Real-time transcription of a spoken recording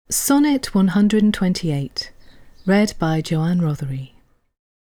Sonnet 128, read by Joanne Rothery.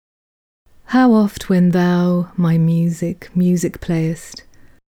 How oft when thou, my music playest,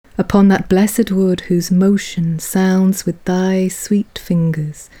 upon that blessed wood whose motion sounds with thy sweet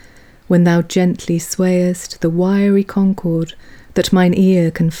fingers, when thou gently swayest the wiry concord that mine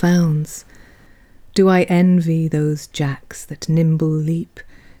ear confounds, do I envy those jacks that nimble leap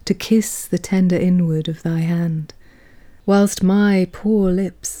to kiss the tender inward of thy hand, whilst my poor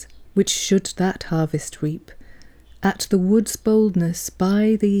lips, which should that harvest reap, at the wood's boldness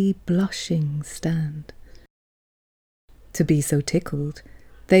by thee blushing stand. To be so tickled,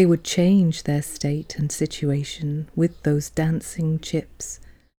 they would change their state and situation with those dancing chips,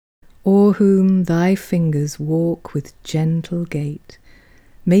 o'er whom thy fingers walk with gentle gait,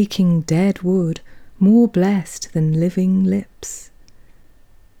 making dead wood more blessed than living lips.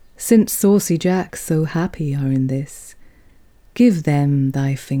 Since saucy jacks so happy are in this, give them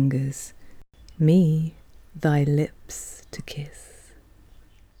thy fingers, me thy lips to kiss.